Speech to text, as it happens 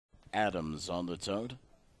Adams on the tote.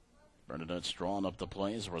 Bernadette's drawn up the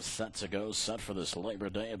plays. We're set to go, set for this Labor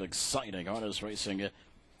Day of exciting harness racing.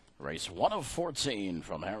 Race 1 of 14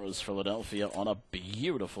 from Harrah's, Philadelphia on a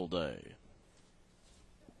beautiful day.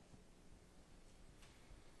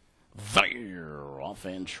 They're off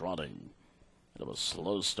and trotting. It was a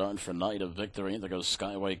slow start for Night of Victory. There goes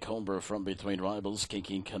Skyway Cobra from between rivals.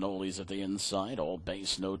 Kicking Cannolis at the inside. All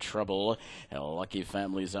base, no trouble. And Lucky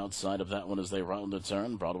Family's outside of that one as they round the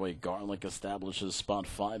turn. Broadway Garlic establishes spot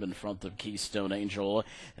 5 in front of Keystone Angel.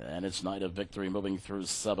 And it's Night of Victory moving through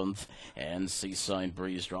 7th. And Seaside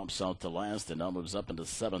Breeze drops out to last and now moves up into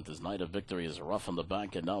 7th as Night of Victory is rough on the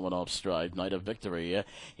back and now went off stride. Night of Victory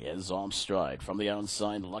is off stride. From the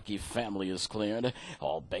outside, Lucky Family is cleared.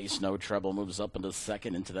 All base, no trouble moves up into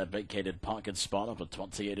 2nd into that vacated pocket spot of a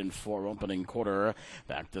 28-4 opening quarter.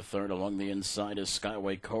 Back to 3rd along the inside is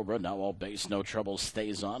Skyway Cobra. Now all base, no trouble,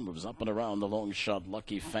 stays on, moves up and around the long shot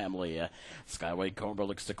Lucky Family. Skyway Cobra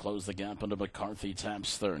looks to close the gap into McCarthy,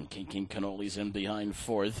 taps 3rd. Kinking Cannolis in behind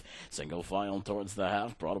 4th. Single file towards the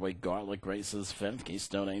half. Broadway Garlic races 5th.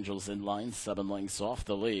 Keystone Angels in line, 7 lengths off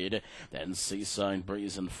the lead. Then Seaside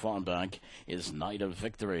Breeze and far back is Night of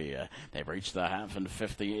Victory. They've reached the half in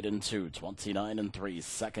 58-2, 29-3.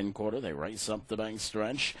 Second quarter, they race up the bank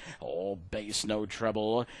stretch. All base, no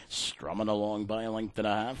trouble. Strumming along by a length and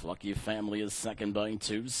a half. Lucky Family is second by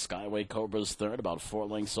 2. Skyway Cobra's third, about 4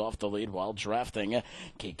 lengths off the lead while drafting.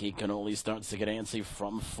 Kiki Cannoli starts to get antsy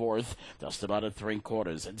from 4th. Just about at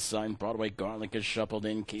 3/4. Inside, Broadway Garlic is shuffled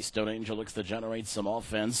in. Keystone Angel looks to generate some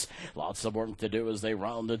offense. Lots of work to do as they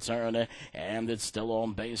round the turn. And it's still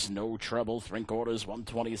on base, no trouble. 3/4,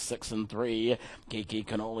 126-3. Kiki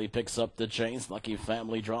Cannoli picks up the chase. Lucky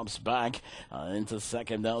Family drops back into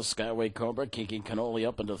 2nd now. Skyway Cobra. Kiki Cannoli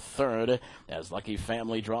up into 3rd. As Lucky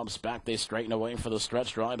Family drops back, they straighten away for the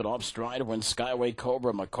stretch drive, but off stride when Skyway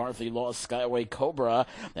Cobra. McCarthy lost Skyway Cobra.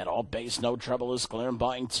 And all base, no trouble is clear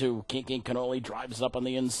by 2. Kiki Cannoli drives up on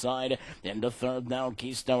the inside. Into 3rd now.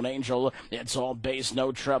 Keystone Angel. It's all base,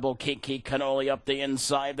 no trouble. Kiki Cannoli up the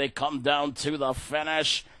inside. They come down to the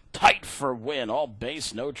finish. Tight for win, all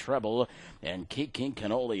base, no treble, and Kiki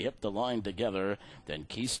Cannoli hit the line together. Then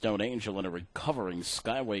Keystone Angel and a recovering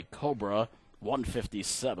Skyway Cobra,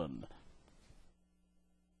 157.